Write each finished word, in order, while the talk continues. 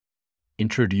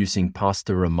Introducing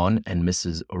Pastor Ramon and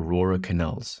Mrs. Aurora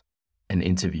Canals. An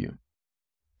interview.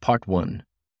 Part 1.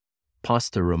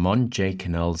 Pastor Ramon J.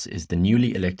 Canals is the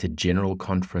newly elected General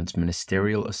Conference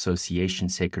Ministerial Association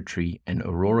Secretary, and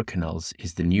Aurora Canals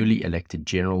is the newly elected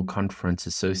General Conference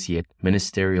Associate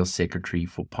Ministerial Secretary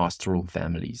for Pastoral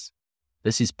Families.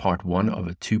 This is part 1 of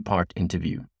a 2-part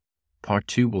interview. Part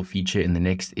 2 will feature in the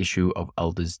next issue of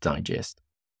Elders Digest.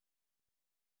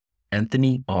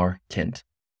 Anthony R. Kent.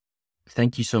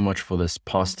 Thank you so much for this,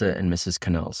 Pastor and Mrs.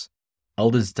 Canals.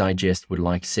 Elders Digest would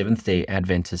like Seventh-day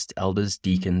Adventist elders,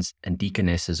 deacons, and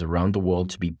deaconesses around the world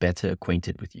to be better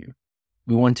acquainted with you.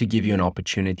 We want to give you an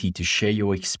opportunity to share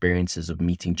your experiences of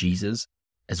meeting Jesus,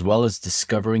 as well as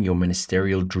discovering your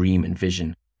ministerial dream and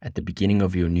vision at the beginning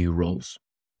of your new roles.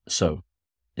 So,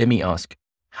 let me ask,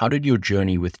 how did your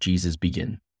journey with Jesus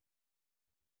begin?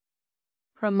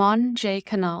 Ramon J.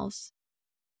 Canals.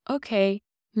 Okay,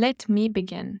 let me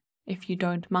begin, if you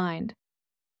don't mind.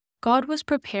 God was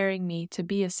preparing me to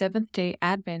be a Seventh-day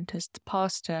Adventist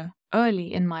pastor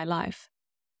early in my life.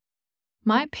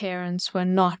 My parents were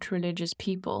not religious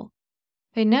people.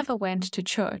 They never went to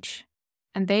church,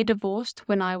 and they divorced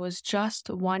when I was just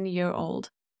 1 year old.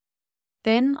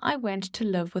 Then I went to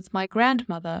live with my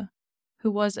grandmother, who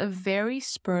was a very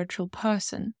spiritual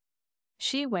person.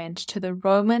 She went to the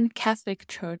Roman Catholic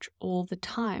Church all the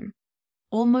time,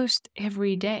 almost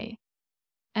every day.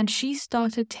 And she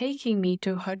started taking me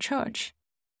to her church.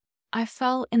 I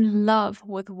fell in love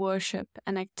with worship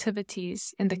and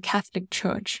activities in the Catholic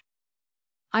Church.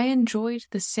 I enjoyed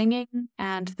the singing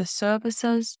and the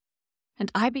services,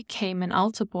 and I became an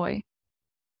altar boy.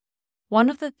 One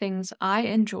of the things I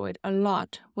enjoyed a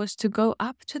lot was to go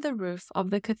up to the roof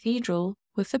of the cathedral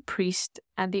with the priest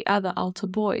and the other altar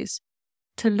boys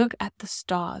to look at the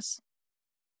stars.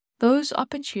 Those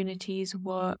opportunities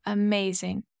were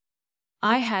amazing.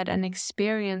 I had an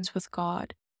experience with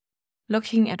God,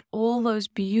 looking at all those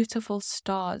beautiful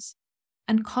stars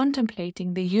and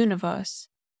contemplating the universe.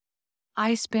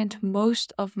 I spent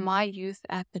most of my youth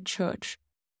at the church,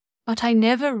 but I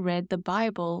never read the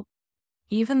Bible,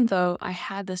 even though I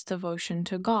had this devotion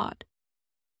to God.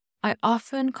 I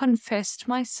often confessed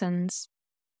my sins.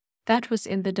 That was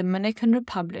in the Dominican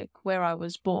Republic, where I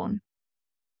was born.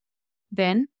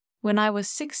 Then, when I was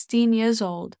 16 years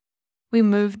old, we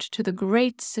moved to the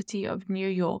great city of New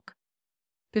York.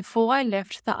 Before I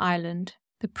left the island,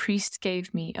 the priest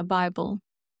gave me a Bible.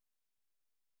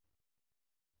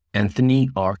 Anthony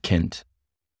R. Kent.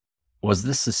 Was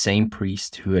this the same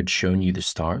priest who had shown you the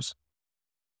stars?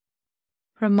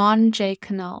 Ramon J.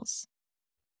 Canals.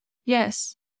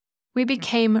 Yes, we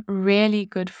became really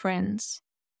good friends.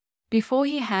 Before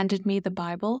he handed me the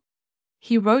Bible,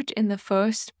 he wrote in the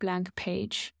first blank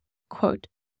page, quote,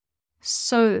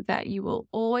 "So that you will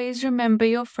always remember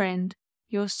your friend,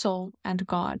 your soul, and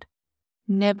God.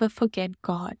 Never forget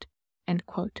God." End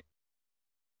quote.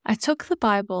 I took the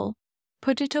Bible,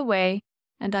 put it away,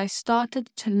 and I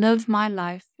started to live my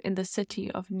life in the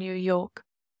city of New York.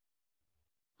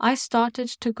 I started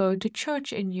to go to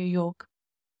church in New York,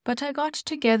 but I got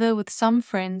together with some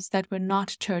friends that were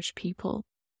not church people.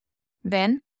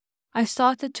 Then, I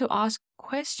started to ask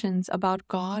questions about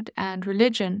God and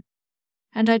religion,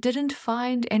 and I didn't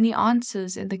find any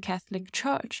answers in the Catholic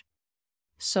Church.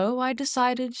 So I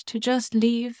decided to just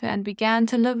leave and began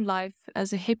to live life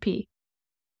as a hippie.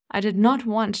 I did not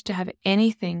want to have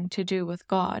anything to do with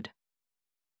God.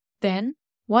 Then,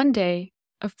 one day,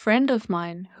 a friend of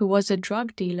mine who was a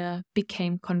drug dealer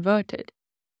became converted.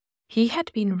 He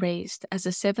had been raised as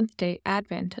a Seventh-day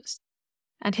Adventist,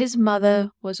 and his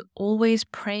mother was always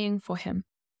praying for him.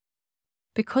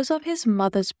 Because of his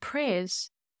mother's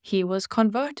prayers, he was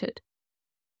converted.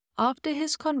 After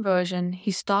his conversion,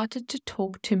 he started to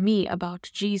talk to me about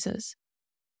Jesus.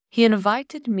 He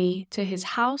invited me to his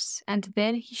house, and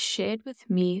then he shared with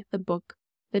me the book,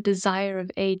 The Desire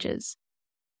of Ages.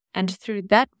 And through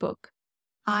that book,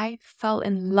 I fell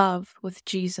in love with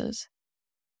Jesus.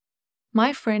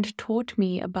 My friend taught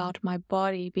me about my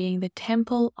body being the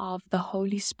temple of the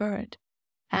Holy Spirit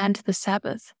and the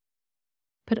Sabbath.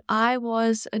 But I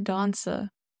was a dancer.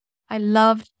 I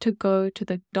loved to go to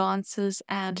the dances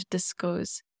and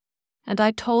discos. And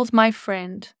I told my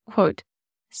friend, quote,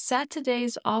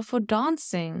 "Saturdays are for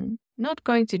dancing, not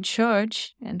going to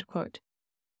church," end quote.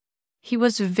 He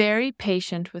was very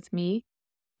patient with me.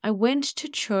 I went to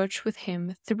church with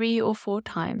him 3 or 4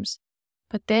 times,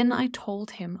 but then I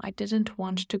told him I didn't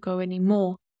want to go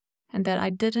anymore and that I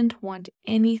didn't want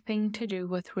anything to do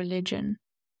with religion.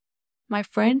 My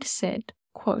friend said,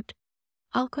 quote,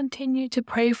 "I'll continue to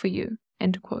pray for you,"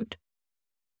 end quote.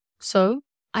 So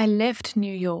I left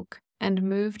New York and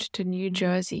moved to New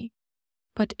Jersey,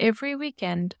 but every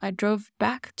weekend I drove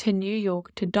back to New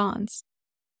York to dance.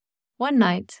 One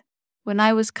night, when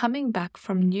I was coming back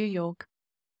from New York,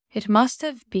 it must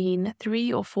have been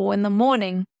 3 or 4 in the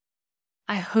morning,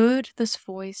 I heard this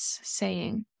voice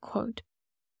saying, quote,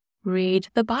 "Read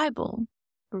the Bible,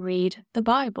 read the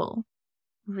Bible,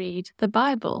 read the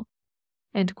Bible,"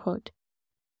 end quote.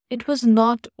 It was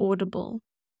not audible,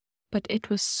 but it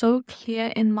was so clear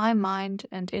in my mind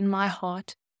and in my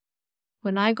heart.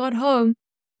 When I got home,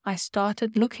 I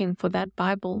started looking for that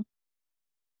Bible.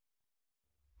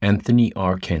 Anthony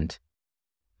R. Kent.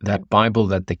 That Bible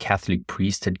that the Catholic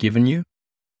priest had given you?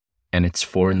 And it's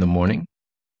 4 in the morning?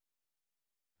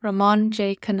 Ramon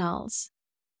J. Canals.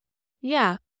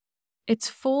 Yeah, it's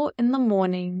 4 in the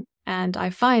morning and I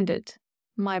find it,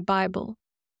 my Bible.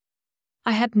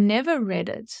 I had never read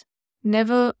it,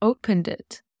 never opened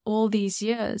it all these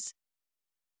years.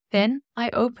 Then I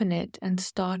open it and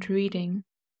start reading.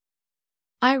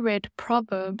 I read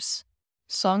Proverbs,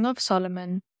 Song of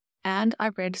Solomon, and I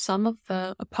read some of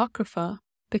the Apocrypha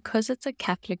because it's a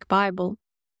Catholic Bible.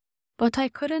 But I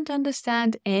couldn't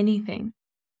understand anything.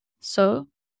 So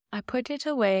I put it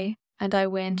away and I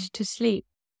went to sleep.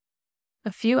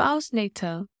 A few hours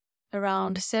later,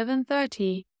 around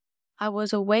 7:30, I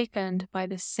was awakened by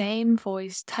the same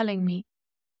voice telling me,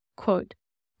 quote,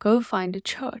 "Go find a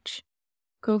church.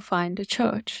 Go find a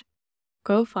church.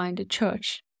 Go find a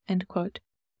church," end quote.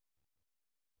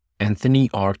 Anthony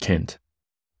R. Kent.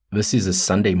 This is a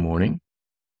Sunday morning?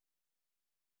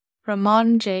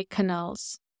 Ramon J.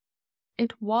 Canals.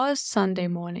 It was Sunday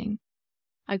morning.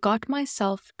 I got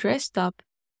myself dressed up,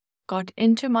 got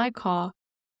into my car,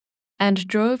 and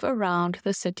drove around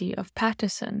the city of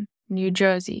Paterson, New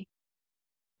Jersey.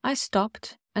 I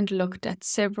stopped and looked at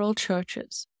several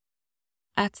churches,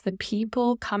 at the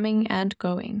people coming and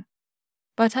going,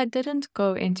 but I didn't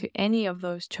go into any of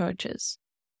those churches.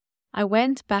 I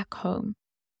went back home,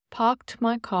 parked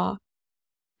my car,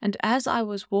 and as I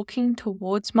was walking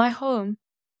towards my home,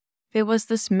 there was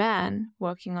this man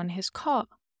working on his car.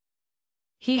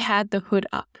 He had the hood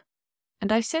up,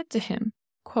 and I said to him,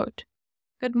 quote,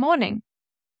 "Good morning.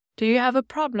 Do you have a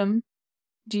problem?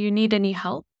 Do you need any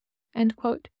help?" End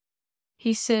quote.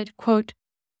 He said, quote,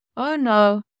 "Oh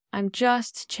no, I'm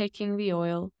just checking the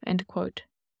oil," end quote.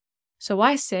 So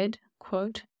I said,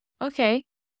 quote, "Okay,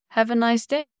 have a nice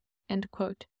day," end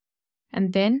quote.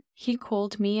 And then he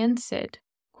called me and said,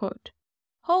 quote,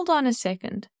 "Hold on a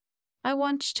second. I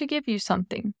want to give you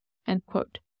something," end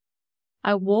quote.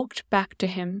 I walked back to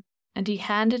him and he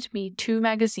handed me 2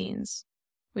 magazines,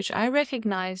 which I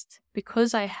recognized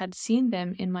because I had seen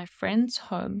them in my friend's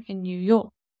home in New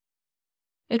York.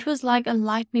 It was like a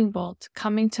lightning bolt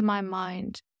coming to my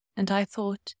mind, and I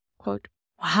thought, quote,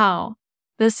 "Wow,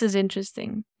 this is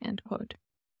interesting," end quote.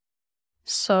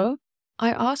 So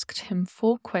I asked him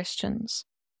 4 questions,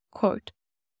 quote,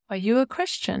 "Are you a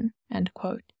Christian?" end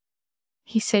quote.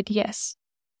 He said yes.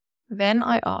 Then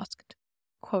I asked,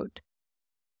 quote,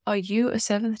 "Are you a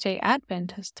Seventh-day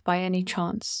Adventist by any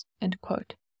chance?" end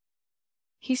quote.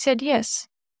 He said yes.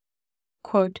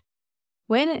 Quote,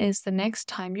 "When is the next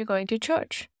time you're going to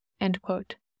church?" end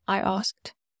quote. I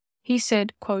asked. He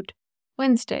said, quote,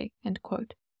 "Wednesday," end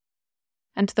quote.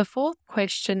 And the 4th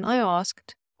question I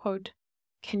asked, quote,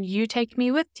 "Can you take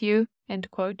me with you?"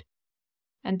 end quote.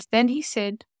 And then he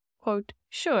said, quote,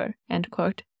 "Sure," end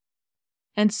quote.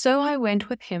 And so I went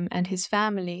with him and his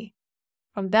family.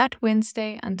 From that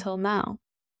Wednesday until now,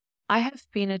 I have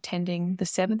been attending the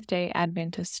Seventh-day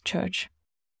Adventist Church.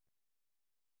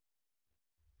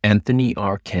 Anthony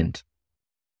R. Kent.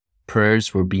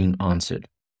 Prayers were being answered.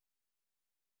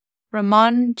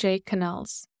 Ramon J.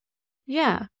 Canals.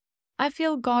 Yeah, I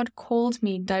feel God called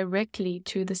me directly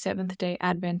to the Seventh-day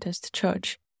Adventist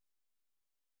Church.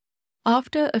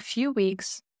 After a few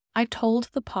weeks, I told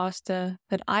the pastor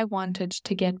that I wanted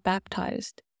to get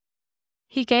baptized.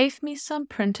 He gave me some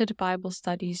printed Bible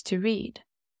studies to read.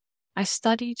 I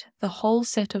studied the whole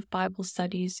set of Bible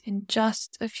studies in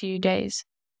just a few days.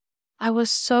 I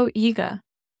was so eager.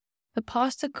 The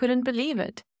pastor couldn't believe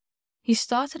it. He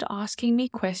started asking me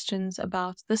questions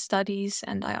about the studies,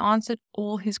 and I answered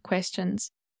all his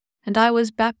questions, and I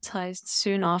was baptized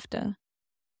soon after.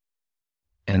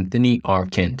 Anthony R.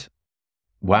 Kent.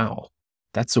 Wow,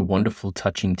 that's a wonderful,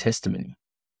 touching testimony.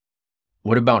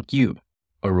 What about you,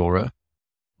 Aurora?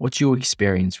 What's your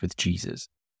experience with Jesus?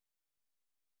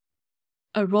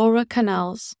 Aurora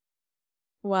Canals.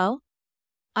 Well,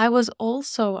 I was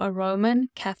also a Roman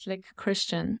Catholic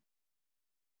Christian.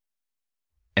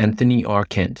 Anthony R.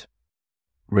 Kent.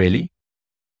 Really?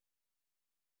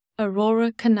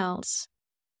 Aurora Canals.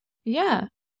 Yeah,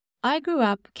 I grew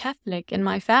up Catholic in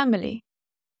my family.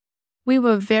 We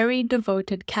were very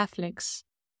devoted Catholics.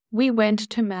 We went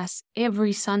to Mass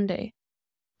every Sunday.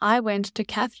 I went to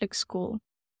Catholic school,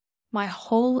 my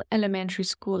whole elementary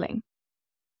schooling.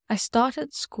 I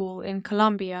started school in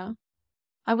Colombia.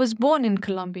 I was born in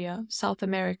Colombia, South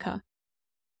America,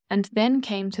 and then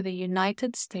came to the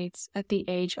United States at the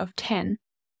age of 10,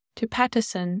 to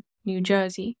Paterson, New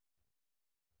Jersey.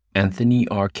 Anthony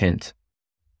R. Kent.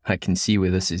 I can see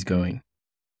where this is going.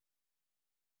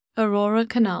 Aurora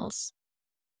Canals.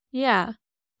 Yeah,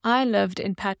 I lived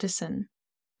in Paterson.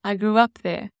 I grew up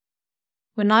there.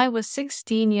 When I was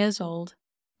 16 years old,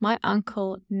 my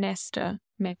uncle Nestor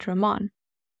met Ramon.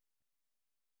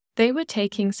 They were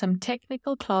taking some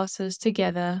technical classes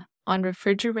together on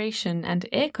refrigeration and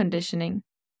air conditioning.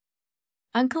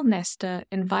 Uncle Nestor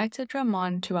invited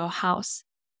Ramon to our house.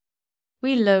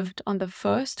 We lived on the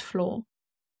first floor.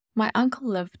 My uncle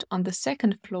lived on the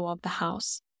second floor of the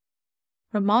house.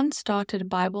 Ramon started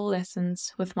Bible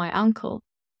lessons with my uncle.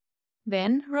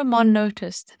 Then Ramon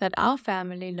noticed that our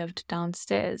family lived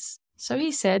downstairs, so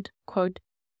he said, quote,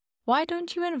 "Why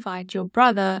don't you invite your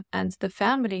brother and the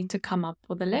family to come up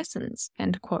for the lessons?"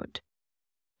 End quote.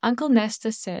 Uncle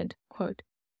Nestor said, quote,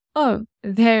 "Oh,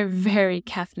 they're very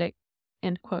Catholic,"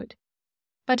 end quote.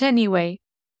 But anyway,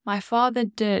 my father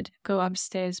did go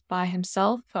upstairs by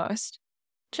himself first,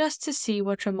 just to see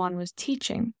what Ramon was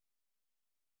teaching.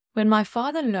 When my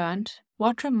father learned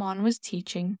what Ramon was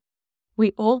teaching,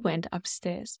 we all went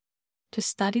upstairs to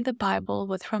study the Bible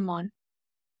with Ramon.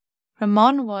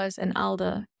 Ramon was an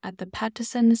elder at the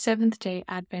Paterson Seventh-day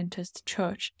Adventist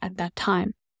Church at that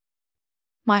time.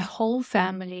 My whole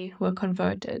family were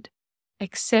converted,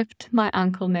 except my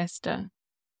uncle Nestor.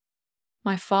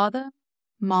 My father,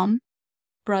 mom,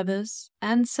 brothers,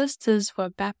 and sisters were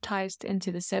baptized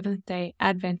into the Seventh-day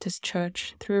Adventist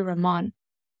Church through Ramon.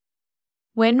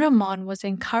 When Ramon was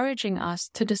encouraging us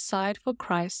to decide for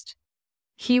Christ,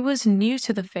 he was new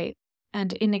to the faith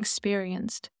and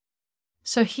inexperienced,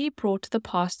 so he brought the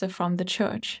pastor from the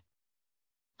church.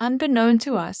 Unbeknown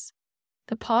to us,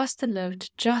 the pastor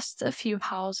lived just a few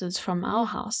houses from our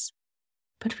house,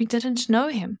 but we didn't know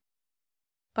him.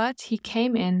 But he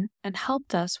came in and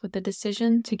helped us with the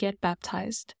decision to get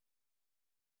baptized.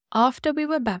 After we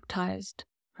were baptized,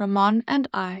 Ramon and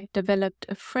I developed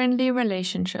a friendly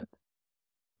relationship.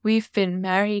 We've been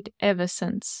married ever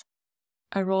since.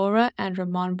 Aurora and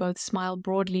Ramon both smile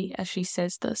broadly as she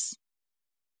says this.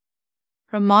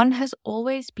 Ramon has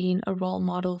always been a role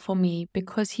model for me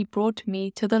because he brought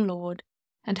me to the Lord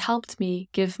and helped me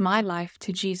give my life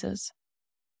to Jesus.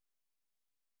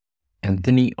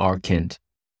 Anthony R. Kent.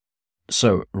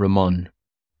 So, Ramon,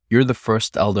 you're the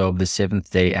first elder of the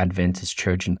Seventh-day Adventist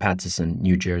Church in Paterson,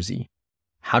 New Jersey.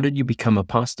 How did you become a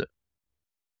pastor?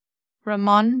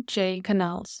 Ramon J.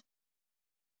 Canals.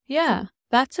 Yeah,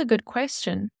 that's a good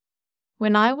question.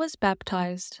 When I was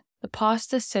baptized, the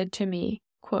pastor said to me,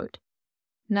 quote,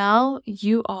 "Now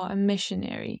you are a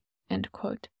missionary," end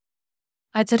quote.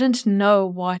 I didn't know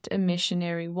what a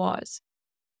missionary was.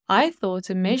 I thought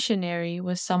a missionary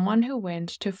was someone who went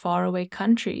to faraway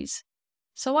countries.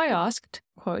 So I asked,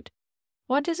 quote,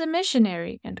 "What is a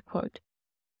missionary?" end quote.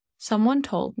 Someone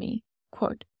told me,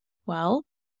 quote, "Well,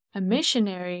 a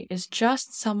missionary is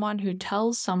just someone who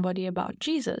tells somebody about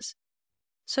Jesus.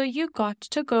 So you got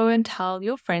to go and tell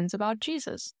your friends about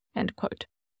Jesus," end quote.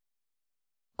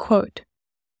 Quote,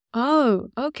 "Oh,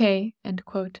 okay," end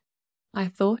quote. I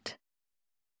thought.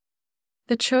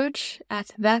 The church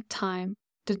at that time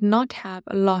did not have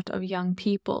a lot of young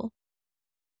people.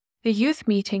 The youth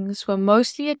meetings were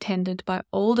mostly attended by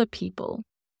older people.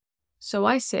 So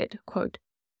I said, quote,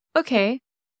 "Okay,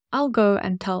 I'll go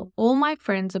and tell all my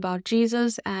friends about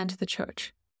Jesus and the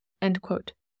church," end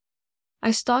quote. I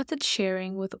started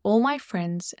sharing with all my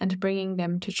friends and bringing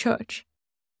them to church.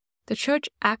 The church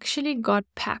actually got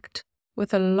packed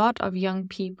with a lot of young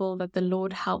people that the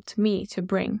Lord helped me to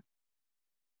bring.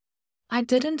 I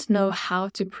didn't know how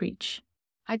to preach.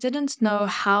 I didn't know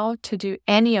how to do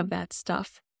any of that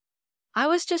stuff. I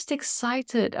was just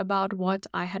excited about what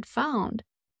I had found,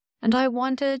 and I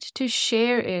wanted to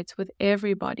share it with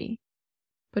everybody.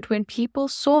 But when people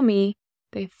saw me,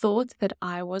 they thought that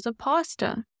I was a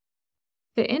pastor.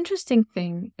 The interesting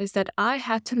thing is that I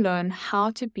had to learn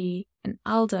how to be an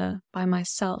elder by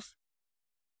myself.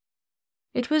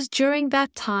 It was during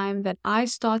that time that I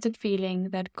started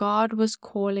feeling that God was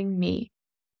calling me.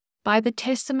 By the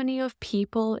testimony of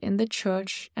people in the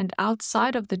church and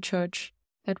outside of the church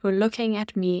that were looking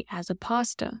at me as a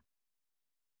pastor.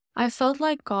 I felt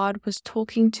like God was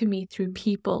talking to me through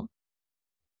people.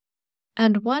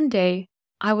 And one day,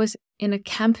 I was in a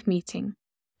camp meeting,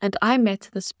 and I met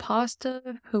this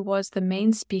pastor who was the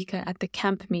main speaker at the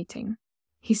camp meeting.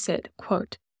 He said,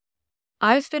 quote,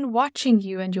 "I've been watching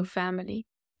you and your family,"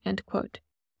 end quote.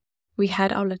 We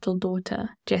had our little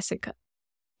daughter, Jessica.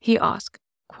 He asked,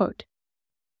 quote,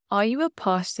 "Are you a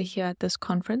pastor here at this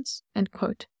conference?" End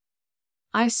quote.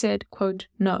 I said, quote,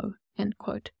 "No," end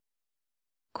quote.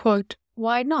 Quote,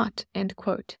 "Why not?" End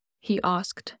quote. He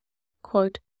asked,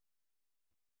 quote,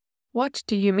 "What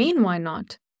do you mean, why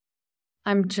not?"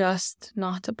 "I'm just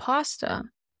not a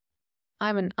pastor.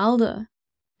 I'm an elder,"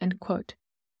 end quote.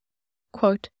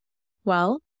 Quote,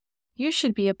 "Well, you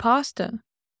should be a pastor,"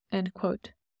 end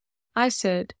quote. I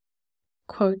said,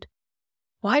 quote,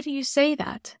 "Why do you say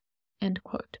that?" End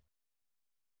quote.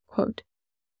 Quote,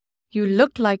 "You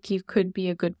look like you could be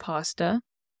a good pastor,"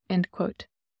 end quote.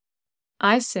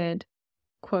 I said,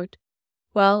 quote,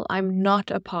 "Well, I'm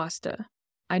not a pastor.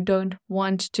 I don't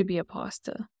want to be a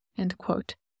pastor," end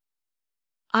quote.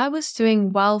 I was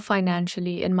doing well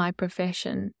financially in my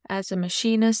profession as a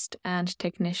machinist and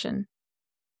technician.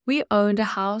 We owned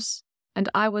a house, and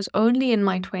I was only in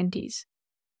my 20s.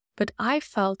 But I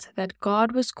felt that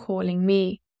God was calling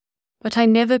me, but I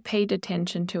never paid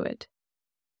attention to it.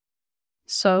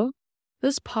 So,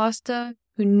 this pastor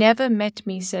who never met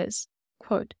me says,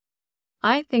 quote,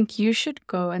 "I think you should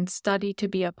go and study to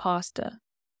be a pastor.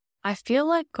 I feel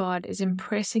like God is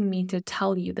impressing me to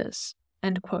tell you this,"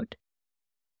 end quote.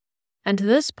 And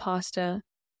this pastor,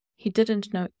 he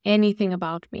didn't know anything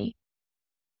about me.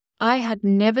 I had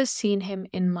never seen him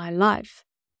in my life,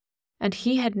 and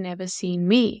he had never seen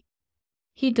me.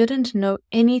 He didn't know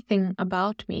anything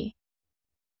about me.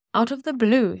 Out of the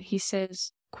blue, he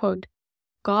says, quote,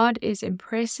 "God is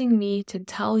impressing me to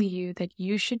tell you that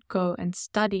you should go and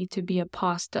study to be a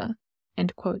pastor,"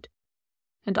 end quote.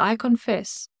 And I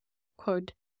confess,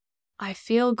 quote, "I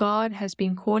feel God has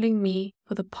been calling me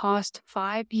for the past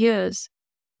 5 years,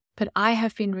 but I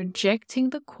have been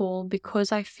rejecting the call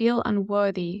because I feel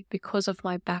unworthy because of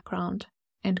my background,"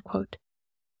 end quote.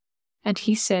 And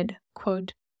he said,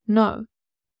 quote, "No,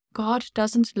 God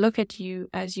doesn't look at you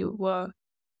as you were,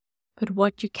 but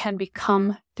what you can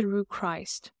become through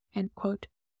Christ," end quote.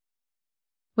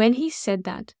 When he said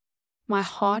that, my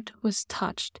heart was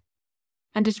touched,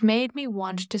 and it made me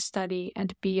want to study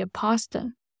and be a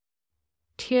pastor.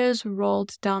 Tears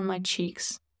rolled down my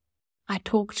cheeks. I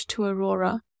talked to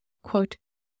Aurora, quote,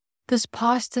 "This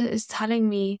pastor is telling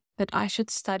me that I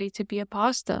should study to be a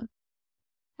pastor.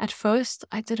 At first,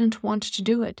 I didn't want to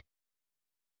do it.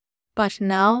 But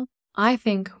now, I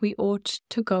think we ought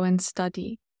to go and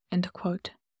study," end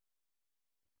quote.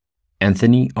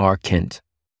 Anthony R. Kent.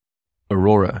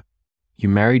 Aurora, you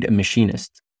married a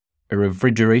machinist, a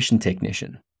refrigeration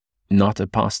technician, not a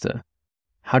pastor.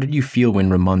 How did you feel when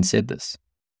Ramon said this?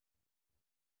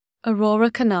 Aurora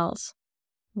Canals.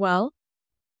 Well,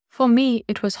 for me,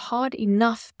 it was hard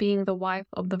enough being the wife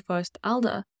of the first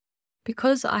elder,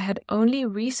 because I had only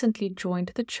recently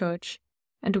joined the church,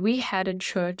 and we had a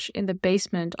church in the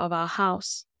basement of our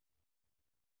house.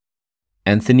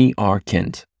 Anthony R.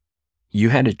 Kent. You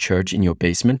had a church in your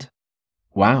basement?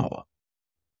 Wow.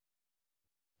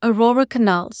 Aurora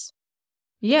Canals.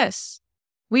 Yes,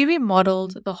 we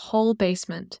remodeled the whole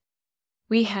basement.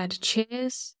 We had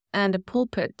chairs and a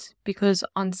pulpit because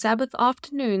on Sabbath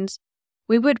afternoons,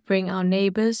 we would bring our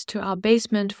neighbors to our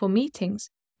basement for meetings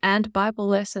and Bible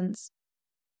lessons.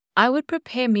 I would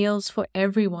prepare meals for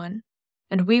everyone,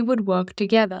 and we would work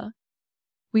together.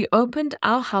 We opened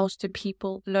our house to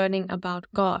people learning about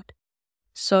God.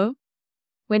 So,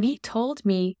 when he told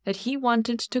me that he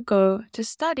wanted to go to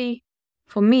study,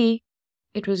 for me,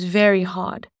 it was very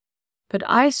hard. But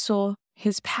I saw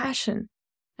his passion,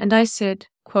 and I said,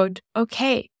 quote,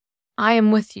 "Okay, I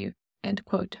am with you," end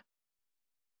quote.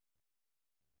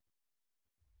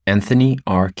 Anthony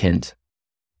R. Kent.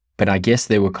 But I guess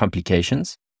there were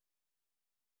complications?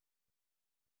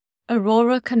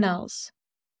 Aurora Canals.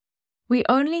 We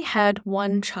only had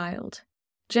one child,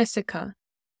 Jessica,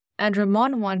 and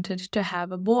Ramon wanted to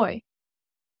have a boy.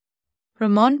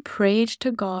 Ramon prayed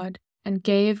to God and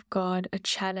gave God a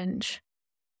challenge.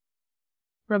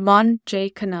 Ramon J.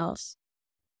 Canals.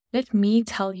 Let me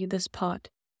tell you this part.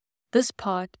 This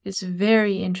part is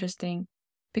very interesting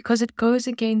because it goes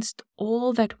against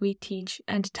all that we teach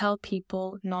and tell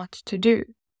people not to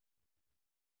do.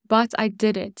 But I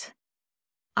did it.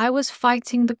 I was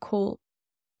fighting the call.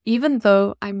 Even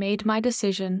though I made my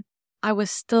decision, I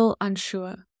was still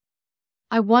unsure.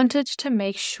 I wanted to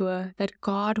make sure that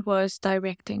God was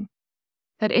directing,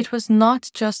 that it was not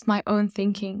just my own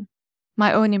thinking,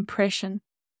 my own impression.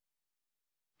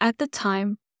 At the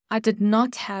time, I did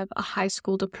not have a high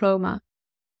school diploma,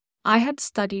 I had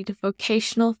studied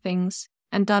vocational things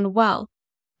and done well,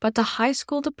 but the high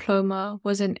school diploma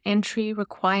was an entry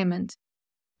requirement,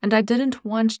 and I didn't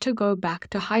want to go back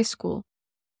to high school.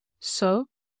 So,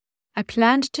 I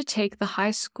planned to take the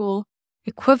high school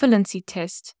equivalency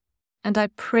test, and I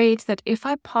prayed that if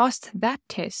I passed that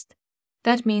test,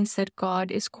 that means that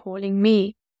God is calling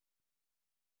me.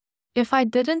 If I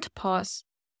didn't pass,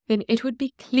 then it would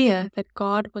be clear that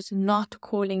God was not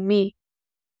calling me.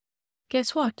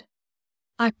 Guess what?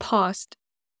 I passed.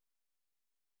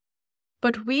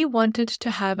 But we wanted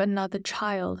to have another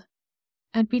child,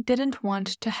 and we didn't want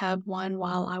to have one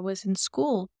while I was in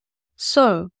school.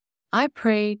 So, I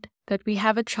prayed that we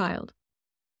have a child.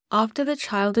 After the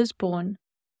child is born,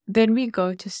 then we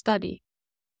go to study.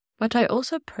 But I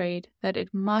also prayed that it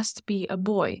must be a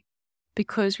boy,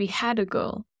 because we had a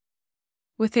girl.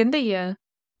 Within the year,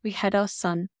 we had our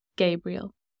son,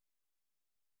 Gabriel.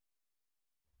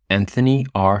 Anthony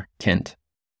R. Kent.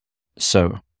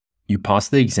 So, you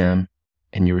passed the exam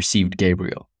and you received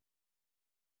Gabriel.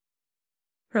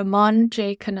 Ramon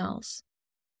J. Canals.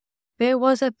 There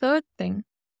was a third thing.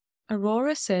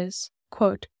 Aurora says,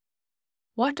 quote,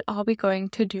 "What are we going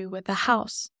to do with the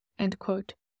house?" End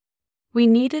quote. We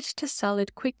needed to sell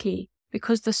it quickly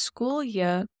because the school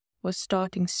year was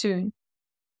starting soon.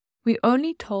 We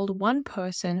only told one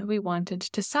person we wanted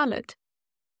to sell it.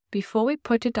 Before we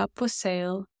put it up for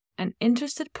sale, an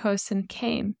interested person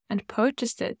came and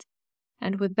purchased it,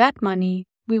 and with that money,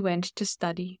 we went to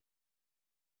study.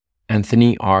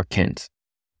 Anthony R. Kent.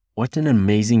 What an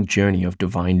amazing journey of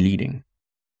divine leading.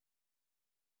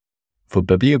 For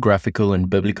bibliographical and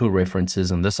biblical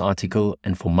references on this article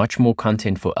and for much more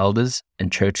content for elders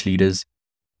and church leaders,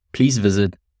 please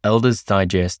visit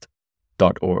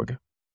eldersdigest.org.